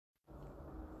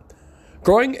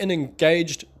Growing an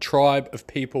engaged tribe of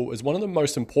people is one of the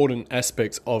most important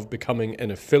aspects of becoming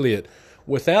an affiliate.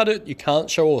 Without it, you can't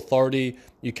show authority,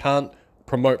 you can't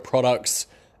promote products,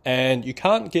 and you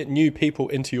can't get new people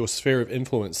into your sphere of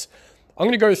influence. I'm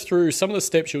going to go through some of the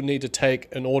steps you'll need to take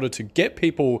in order to get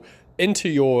people into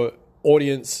your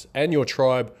audience and your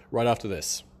tribe right after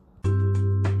this.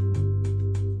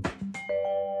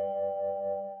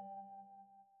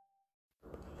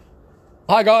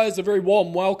 Hi guys, a very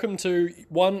warm welcome to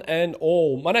one and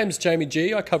all. My name is Jamie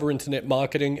G. I cover internet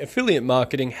marketing, affiliate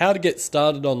marketing, how to get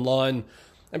started online,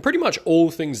 and pretty much all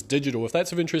things digital. If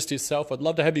that's of interest to yourself, I'd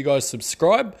love to have you guys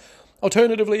subscribe.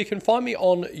 Alternatively, you can find me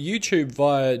on YouTube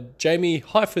via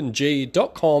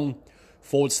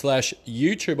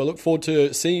jamie-g.com/YouTube. I look forward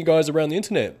to seeing you guys around the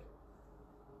internet.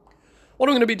 What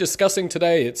I'm going to be discussing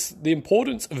today, it's the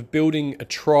importance of building a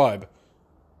tribe.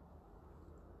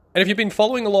 And if you've been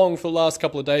following along for the last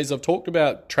couple of days, I've talked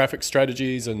about traffic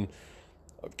strategies and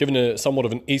I've given a somewhat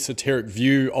of an esoteric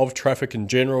view of traffic in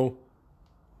general,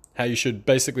 how you should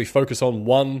basically focus on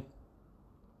one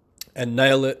and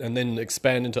nail it and then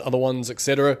expand into other ones,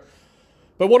 etc.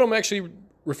 But what I'm actually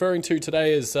referring to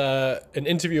today is an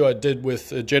interview I did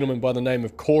with a gentleman by the name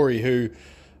of Corey, who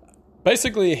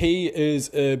basically he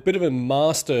is a bit of a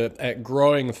master at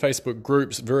growing Facebook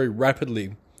groups very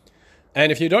rapidly. And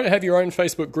if you don't have your own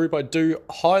Facebook group, I do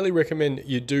highly recommend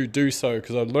you do so,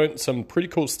 because I learned some pretty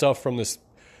cool stuff from this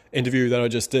interview that I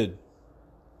just did,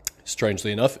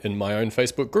 strangely enough, in my own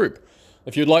Facebook group.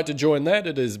 If you'd like to join that,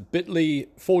 it is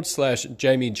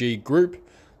bit.ly/JamieG group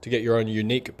to get your own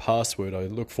unique password. I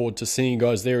look forward to seeing you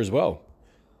guys there as well.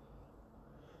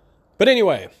 But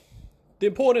anyway, the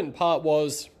important part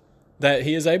was that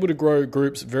he is able to grow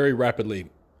groups very rapidly.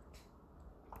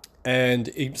 And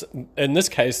in this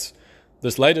case,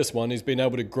 this latest one, he's been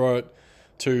able to grow it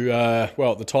to, at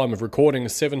the time of recording,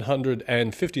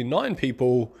 759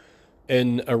 people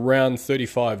in around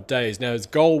 35 days. Now, his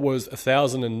goal was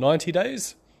 1,090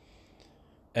 days,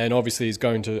 and obviously he's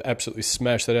going to absolutely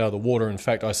smash that out of the water. In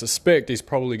fact, I suspect he's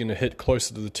probably going to hit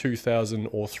closer to the 2,000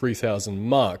 or 3,000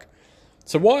 mark.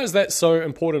 So why is that so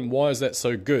important? Why is that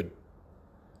so good?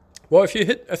 Well, if you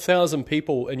hit 1,000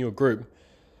 people in your group,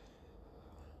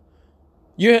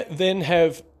 you then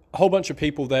have a whole bunch of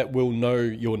people that will know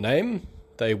your name.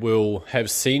 They will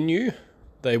have seen you.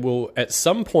 They will, at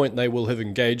some point, they will have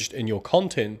engaged in your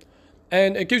content.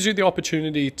 And it gives you the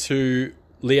opportunity to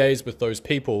liaise with those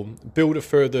people, build a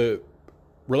further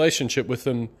relationship with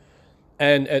them,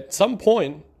 and at some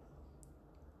point,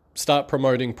 start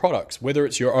promoting products, whether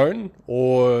it's your own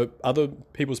or other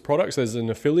people's products as an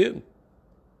affiliate.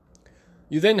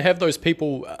 You then have those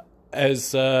people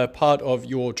as part of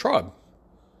your tribe.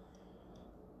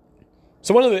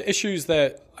 So one of the issues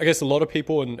that I guess a lot of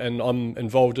people, and I'm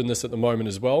involved in this at the moment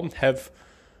as well, have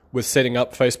with setting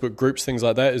up Facebook groups, things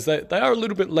like that, is that they are a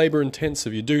little bit labor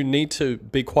intensive. You do need to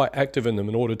be quite active in them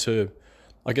in order to,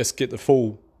 I guess, get the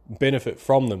full benefit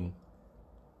from them.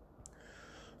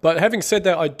 But having said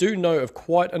that, I do know of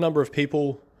quite a number of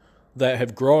people that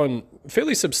have grown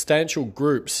fairly substantial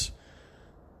groups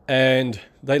and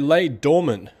they lay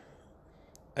dormant.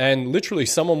 And literally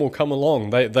someone will come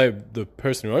along, the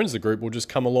person who owns the group will just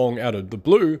come along out of the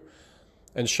blue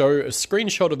and show a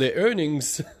screenshot of their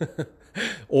earnings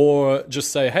or just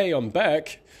say, hey, I'm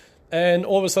back. And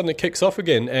all of a sudden it kicks off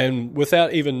again. And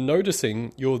without even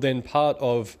noticing, you're then part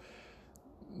of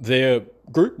their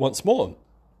group once more.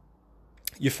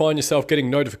 You find yourself getting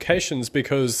notifications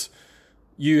because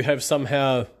you have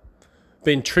somehow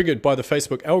been triggered by the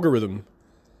Facebook algorithm.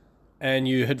 And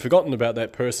you had forgotten about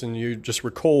that person, you just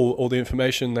recall all the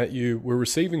information that you were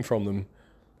receiving from them.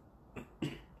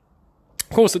 Of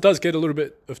course, it does get take a little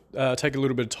bit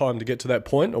of time to get to that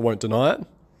point. I won't deny it.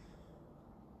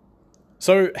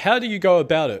 So how do you go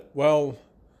about it? Well,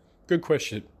 good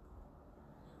question.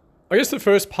 I guess the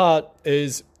first part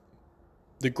is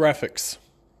the graphics.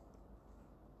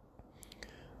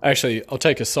 Actually, I'll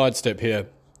take a sidestep here.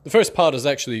 The first part is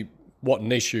actually what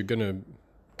niche you're going to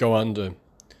go under.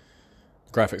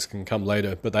 Graphics can come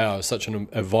later, but they are such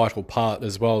a vital part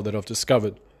as well that I've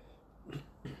discovered.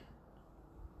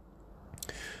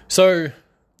 So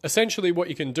essentially what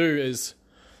you can do is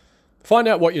find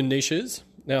out what your niche is.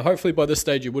 Now, hopefully by this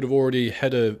stage you would have already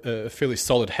had a fairly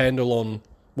solid handle on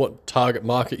what target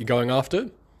market you're going after.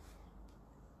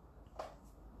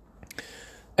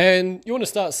 And you want to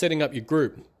start setting up your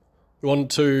group. You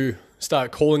want to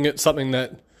start calling it something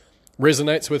that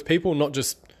resonates with people, not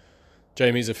just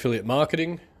Jamie's affiliate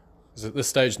marketing, because at this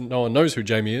stage no one knows who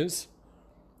Jamie is.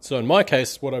 So in my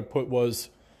case, what I put was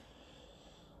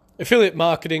affiliate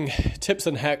marketing tips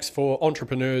and hacks for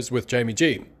entrepreneurs with Jamie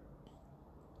G.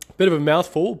 Bit of a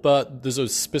mouthful, but there's a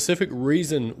specific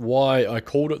reason why I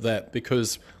called it that,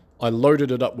 because I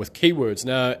loaded it up with keywords.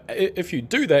 Now, if you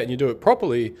do that and you do it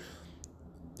properly,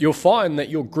 you'll find that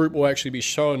your group will actually be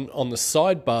shown on the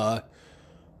sidebar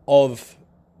of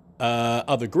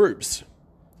other groups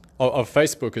of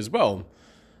Facebook as well.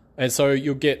 And so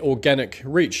you'll get organic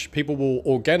reach. People will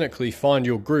organically find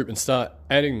your group and start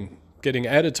getting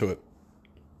added to it.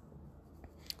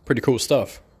 Pretty cool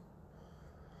stuff.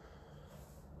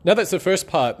 Now that's the first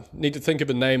part. Need to think of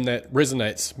a name that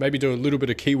resonates. Maybe do a little bit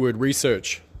of keyword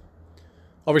research.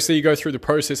 Obviously, you go through the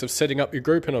process of setting up your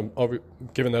group, and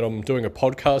given that I'm doing a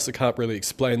podcast, I can't really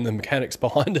explain the mechanics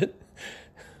behind it.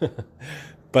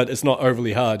 But it's not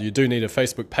overly hard. You do need a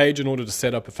Facebook page in order to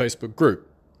set up a Facebook group.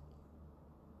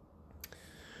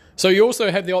 So you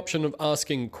also have the option of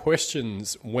asking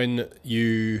questions when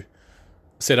you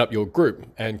set up your group,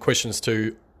 and questions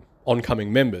to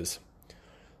oncoming members.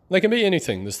 They can be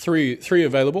anything. There's three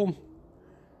available.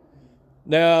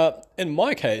 Now, in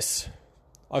my case,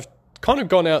 I've kind of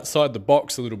gone outside the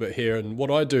box a little bit here, and what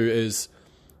I do is,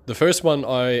 the first one,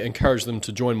 I encourage them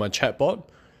to join my chatbot,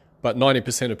 but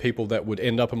 90% of people that would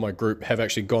end up in my group have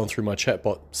actually gone through my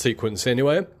chatbot sequence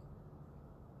anyway.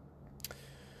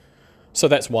 So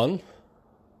that's one.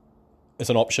 It's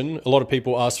an option. A lot of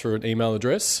people ask for an email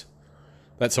address.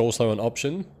 That's also an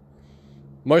option.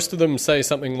 Most of them say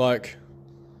something like,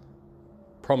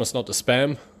 promise not to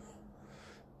spam.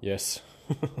 Yes.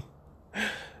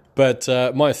 But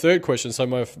my third question, so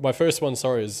my first one,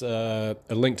 is a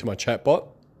link to my chatbot,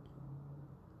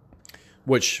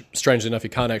 which, strangely enough, you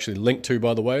can't actually link to,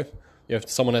 by the way.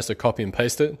 Someone has to copy and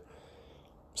paste it.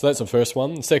 So that's the first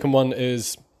one. The second one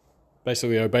is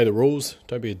basically obey the rules.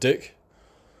 Don't be a dick.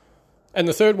 And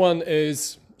the third one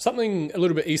is something a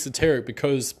little bit esoteric,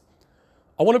 because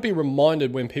I want to be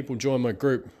reminded when people join my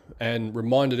group, and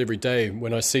reminded every day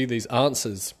when I see these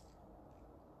answers,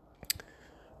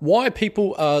 why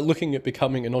people are looking at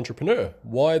becoming an entrepreneur,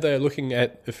 why they're looking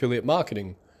at affiliate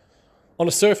marketing. On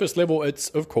a surface level, it's,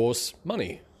 of course,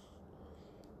 money,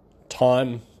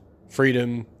 time,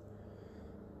 freedom,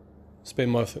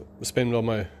 spend on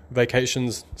my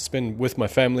vacations, spend with my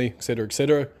family, etc.,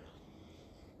 etc.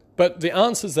 But the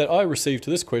answers that I received to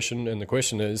this question, and the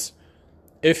question is,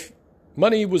 if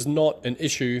money was not an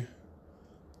issue,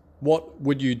 what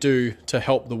would you do to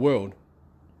help the world?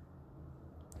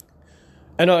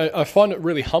 And I find it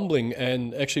really humbling,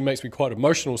 and actually makes me quite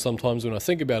emotional sometimes when I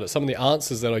think about it. Some of the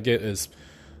answers that I get is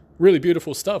really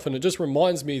beautiful stuff, and it just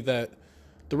reminds me that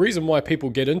the reason why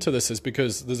people get into this is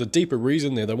because there's a deeper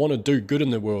reason there. They want to do good in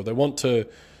the world. They want to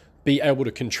be able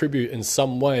to contribute in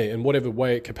some way, in whatever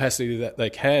way, capacity that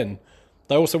they can.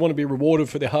 They also want to be rewarded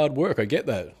for their hard work. I get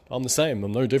that. I'm the same.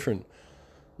 I'm no different.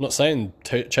 I'm not saying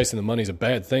chasing the money is a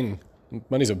bad thing.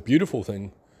 Money's a beautiful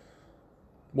thing.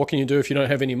 What can you do if you don't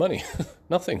have any money?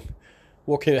 Nothing.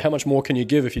 How much more can you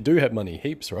give if you do have money?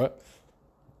 Heaps, right?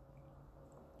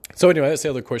 So anyway, that's the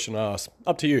other question I asked.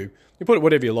 Up to you. You put it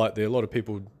whatever you like there. A lot of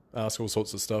people ask all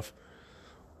sorts of stuff.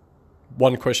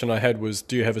 One question I had was,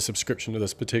 do you have a subscription to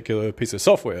this particular piece of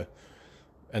software?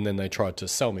 And then they tried to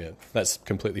sell me it. That's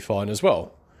completely fine as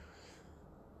well.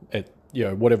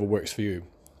 Whatever works for you.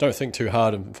 Don't think too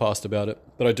hard and fast about it.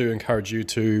 But I do encourage you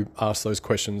to ask those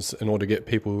questions in order to get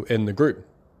people in the group.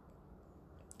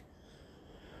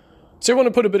 So you want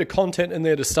to put a bit of content in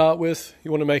there to start with.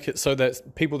 You want to make it so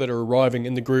that people that are arriving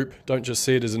in the group don't just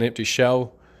see it as an empty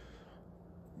shell.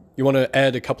 You want to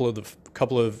add a couple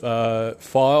of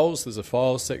files. There's a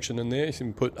files section in there. You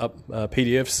can put up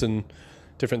PDFs and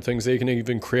different things there. You can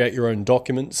even create your own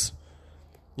documents.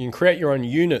 You can create your own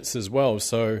units as well.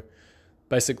 So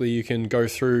basically you can go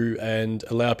through and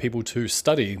allow people to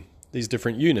study these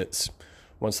different units.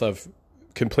 Once they've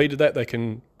completed that, they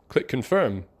can click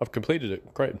confirm. I've completed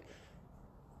it. Great.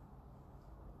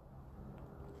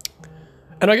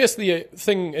 And I guess the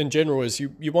thing in general is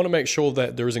you want to make sure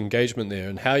that there is engagement there,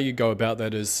 and how you go about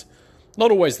that is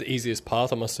not always the easiest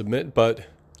path, I must admit, but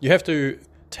you have to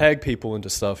tag people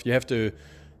into stuff. You have to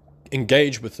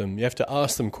engage with them. You have to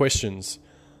ask them questions.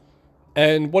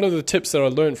 And one of the tips that I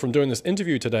learned from doing this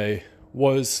interview today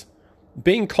was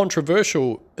being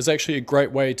controversial is actually a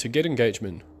great way to get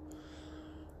engagement.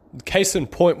 Case in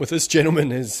point with this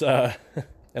gentleman is, and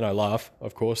I laugh,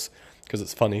 of course, because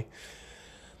it's funny.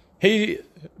 He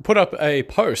put up a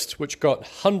post which got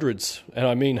hundreds, and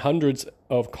I mean hundreds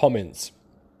of comments,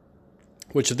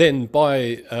 which then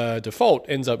by default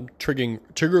ends up triggering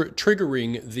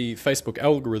the Facebook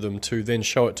algorithm to then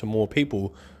show it to more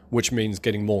people, which means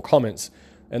getting more comments.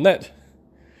 And that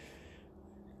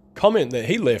comment that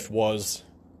he left was,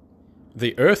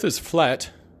 "The earth is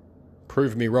flat,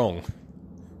 prove me wrong."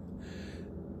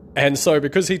 And so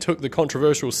because he took the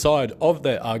controversial side of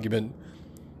that argument,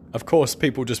 of course,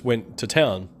 people just went to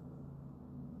town,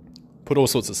 put all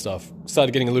sorts of stuff,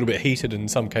 started getting a little bit heated in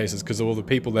some cases because all the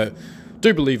people that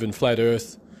do believe in flat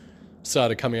earth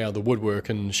started coming out of the woodwork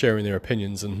and sharing their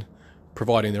opinions and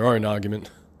providing their own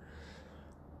argument.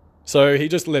 So he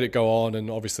just let it go on and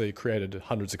obviously created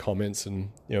hundreds of comments,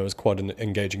 and it was quite an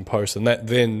engaging post. And that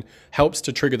then helps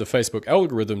to trigger the Facebook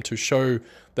algorithm to show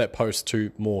that post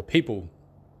to more people.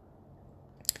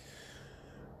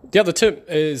 The other tip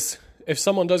is if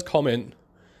someone does comment,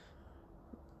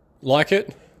 like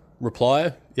it,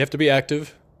 reply. You have to be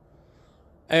active.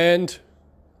 And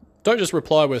don't just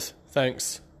reply with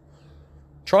thanks.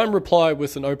 Try and reply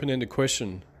with an open-ended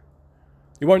question.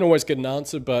 You won't always get an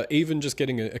answer, but even just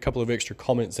getting a couple of extra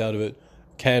comments out of it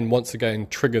can once again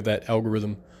trigger that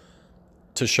algorithm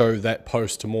to show that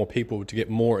post to more people, to get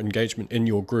more engagement in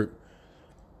your group.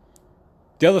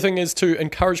 The other thing is to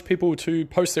encourage people to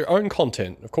post their own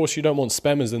content. Of course, you don't want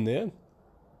spammers in there,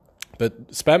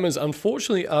 but spammers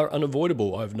unfortunately are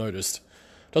unavoidable, I've noticed.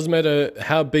 Doesn't matter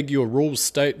how big your rules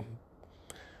state,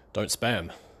 don't spam.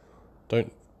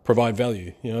 Don't provide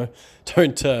value,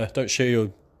 Don't share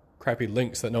your crappy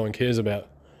links that no one cares about,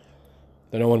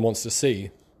 that no one wants to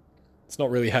see. It's not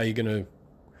really how you're going to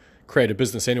create a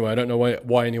business anyway. I don't know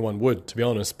why anyone would, to be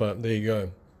honest, but there you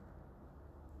go.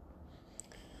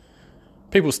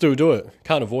 People still do it.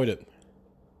 Can't avoid it.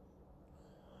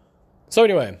 So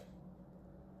anyway,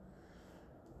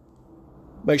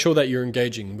 make sure that you're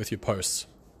engaging with your posts.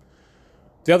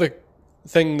 The other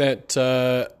thing that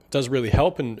does really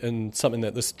help, and something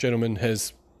that this gentleman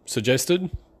has suggested,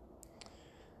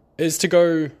 is to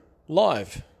go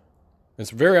live. It's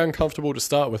very uncomfortable to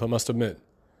start with, I must admit.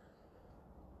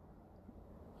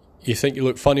 You think you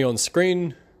look funny on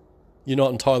screen. You're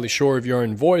not entirely sure of your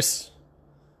own voice.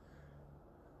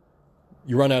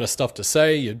 You run out of stuff to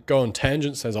say. You go on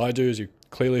tangents, as I do.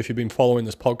 Clearly, if you've been following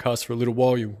this podcast for a little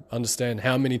while, you understand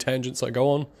how many tangents I go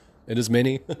on. It is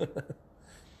many.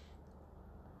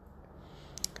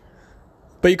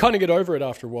 But you kind of get over it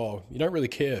after a while. You don't really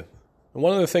care. And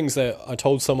one of the things that I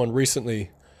told someone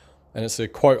recently, and it's a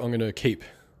quote I'm going to keep.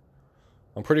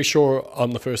 I'm pretty sure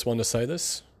I'm the first one to say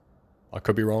this. I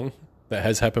could be wrong. That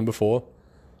has happened before.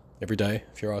 Every day,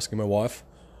 if you're asking my wife.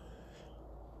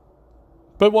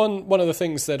 But one of the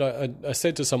things that I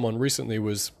said to someone recently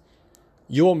was,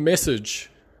 your message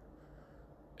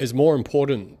is more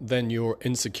important than your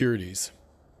insecurities.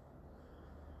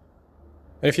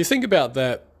 And if you think about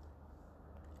that,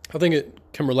 I think it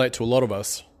can relate to a lot of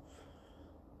us.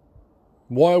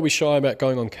 Why are we shy about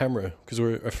going on camera? Because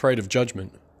we're afraid of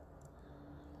judgment.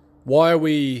 Why are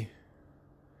we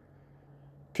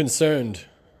concerned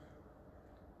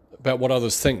about what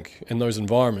others think in those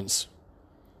environments?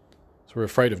 So we're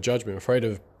afraid of judgment, afraid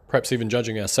of perhaps even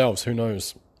judging ourselves, who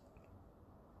knows?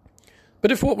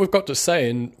 But if what we've got to say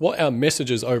and what our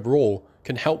message is overall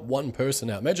can help one person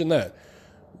out, imagine that.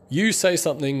 You say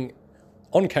something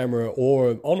on camera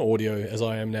or on audio, as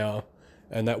I am now,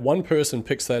 and that one person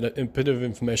picks that bit of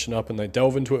information up and they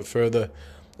delve into it further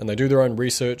and they do their own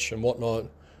research and whatnot,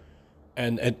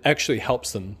 and it actually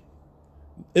helps them.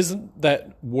 Isn't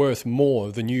that worth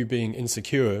more than you being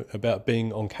insecure about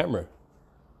being on camera?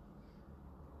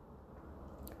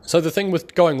 So the thing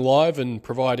with going live and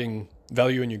providing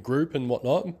value in your group and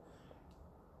whatnot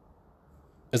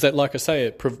is that, like I say,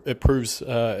 it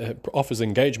offers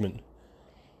engagement.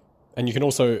 And you can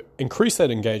also increase that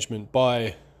engagement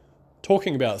by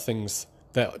talking about things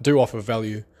that do offer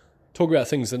value, talk about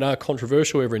things that are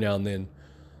controversial every now and then,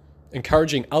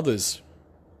 encouraging others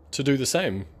to do the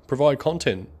same, provide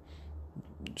content,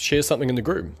 share something in the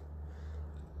group.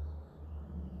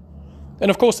 And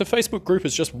of course, the Facebook group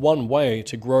is just one way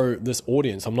to grow this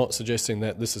audience. I'm not suggesting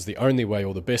that this is the only way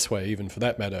or the best way, even for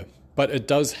that matter, but it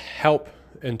does help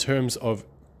in terms of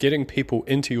getting people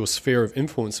into your sphere of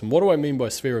influence. And what do I mean by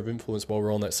sphere of influence while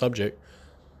we're on that subject?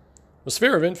 The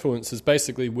sphere of influence is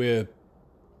basically where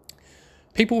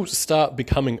people start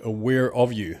becoming aware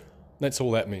of you. That's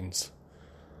all that means.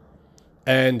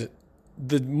 And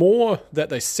the more that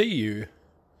they see you,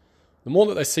 the more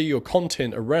that they see your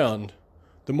content around,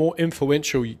 the more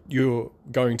influential you're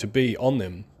going to be on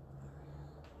them.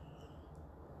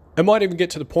 It might even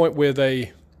get to the point where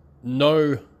they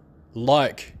know,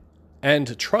 like,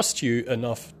 and trust you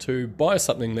enough to buy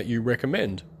something that you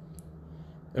recommend.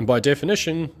 And by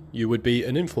definition, you would be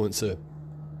an influencer.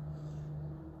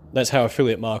 That's how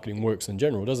affiliate marketing works in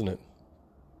general, doesn't it?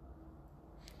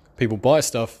 People buy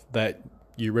stuff that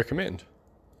you recommend.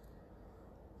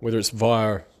 Whether it's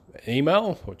via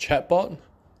email or chatbot,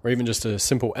 or even just a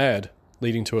simple ad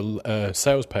leading to a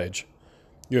sales page.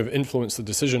 you have influenced the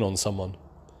decision on someone.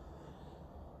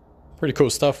 Pretty cool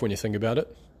stuff when you think about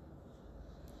it.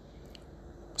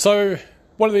 So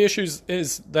one of the issues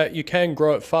is that you can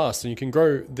grow it fast, and you can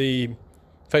grow the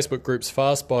Facebook groups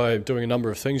fast by doing a number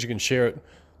of things. You can share it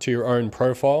to your own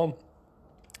profile.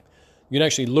 You can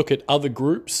actually look at other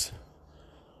groups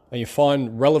and you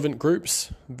find relevant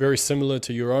groups very similar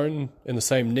to your own in the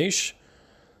same niche,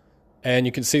 and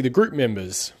you can see the group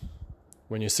members.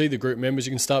 When you see the group members,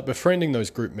 you can start befriending those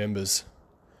group members.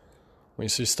 When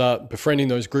you start befriending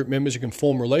those group members, you can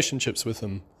form relationships with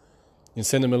them. You can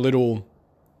send them a little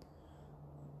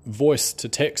voice to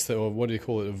text, or what do you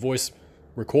call it, a voice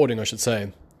recording, I should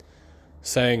say,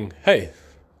 saying, hey,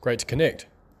 great to connect.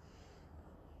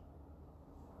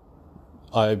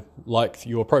 I like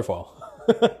your profile.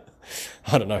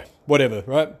 I don't know, whatever,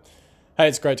 right? Hey,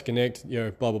 it's great to connect,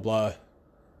 blah, blah, blah.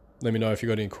 Let me know if you've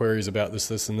got any queries about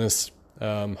this, and this.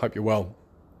 Hope you're well.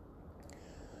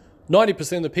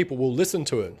 90% of the people will listen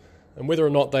to it, and whether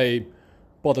or not they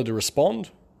bother to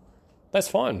respond, that's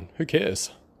fine. Who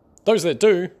cares? Those that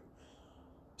do,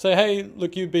 say, hey,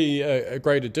 look, you'd be a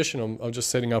great addition. I'm just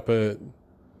setting up a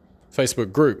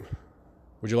Facebook group.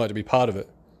 Would you like to be part of it?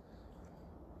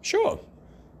 Sure.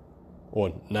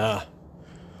 Or nah.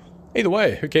 Either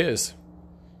way, who cares?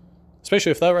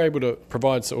 Especially if they're able to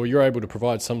provide, or you're able to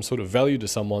provide some sort of value to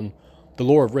someone, the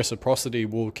law of reciprocity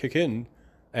will kick in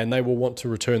and they will want to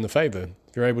return the favor.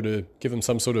 If you're able to give them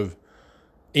some sort of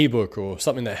ebook or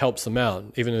something that helps them out,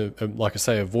 even like I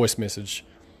say, a voice message,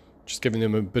 just giving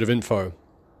them a bit of info,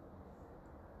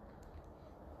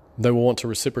 they will want to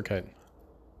reciprocate.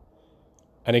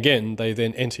 And again, they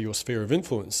then enter your sphere of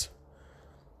influence.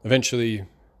 Eventually,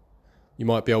 you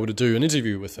might be able to do an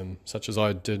interview with them, such as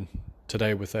I did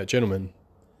today with that gentleman.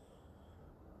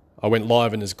 I went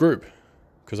live in his group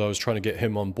because I was trying to get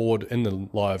him on board in the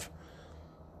live.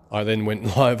 I then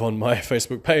went live on my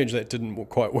Facebook page. That didn't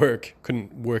quite work.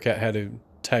 Couldn't work out how to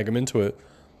tag him into it.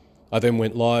 I then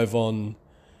went live on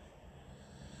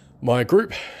my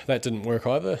group. That didn't work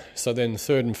either. So then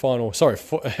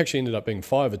actually ended up being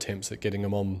 5 attempts at getting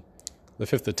him on. The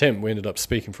 5th attempt, we ended up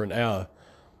speaking for an hour.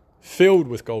 Filled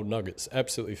with gold nuggets.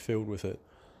 Absolutely filled with it.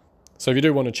 So if you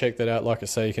do want to check that out, like I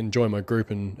say, you can join my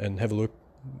group and have a look.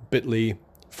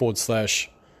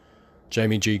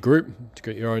 bit.ly/Jamie G group to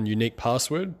get your own unique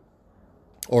password.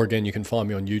 Or again, you can find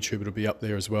me on YouTube. It'll be up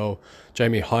there as well.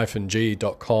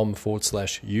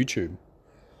 jamie-g.com/YouTube.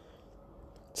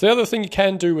 So the other thing you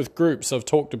can do with groups, I've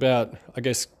talked about, I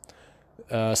guess,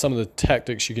 some of the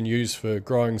tactics you can use for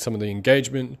growing some of the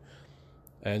engagement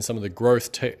and some of the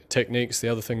growth techniques. The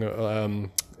other thing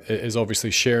is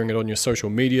obviously sharing it on your social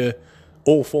media,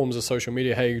 all forms of social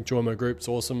media. Hey, join my group, it's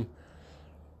awesome.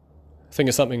 I think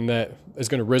it's something that is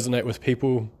going to resonate with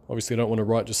people. Obviously, I don't want to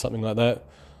write just something like that.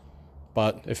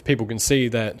 But if people can see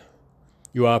that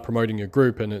you are promoting your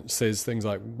group and it says things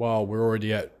like, wow, we're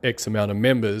already at X amount of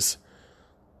members,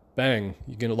 bang,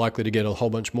 you're likely to get a whole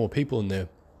bunch more people in there.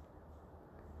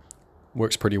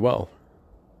 Works pretty well.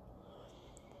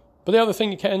 But the other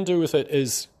thing you can do with it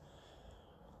is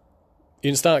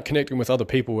you can start connecting with other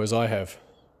people, as I have.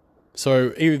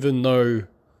 So even though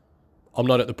I'm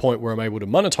not at the point where I'm able to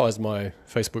monetize my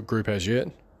Facebook group as yet,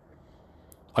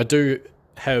 I do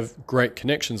have great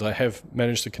connections. I have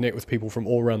managed to connect with people from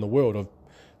all around the world. I've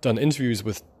done interviews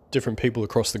with different people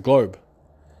across the globe.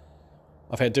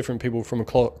 I've had different people from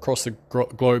across the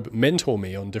globe mentor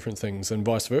me on different things and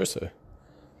vice versa.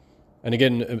 And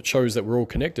again, it shows that we're all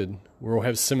connected. We all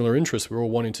have similar interests. We're all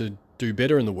wanting to do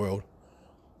better in the world.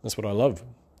 That's what I love.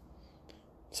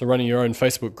 So running your own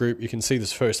Facebook group, you can see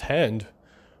this firsthand,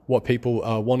 what people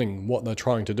are wanting, what they're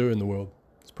trying to do in the world.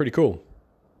 It's pretty cool.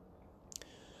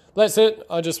 That's it.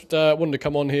 I just wanted to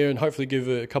come on here and hopefully give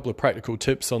a couple of practical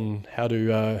tips on how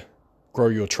to grow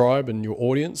your tribe and your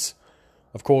audience.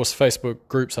 Of course, Facebook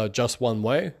groups are just one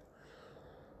way.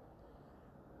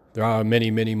 There are many,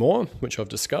 many more, which I've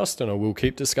discussed and I will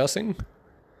keep discussing.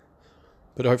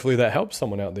 But hopefully that helps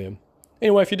someone out there.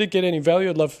 Anyway, if you did get any value,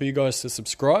 I'd love for you guys to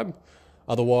subscribe.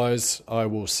 Otherwise, I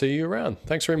will see you around.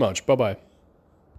 Thanks very much. Bye-bye.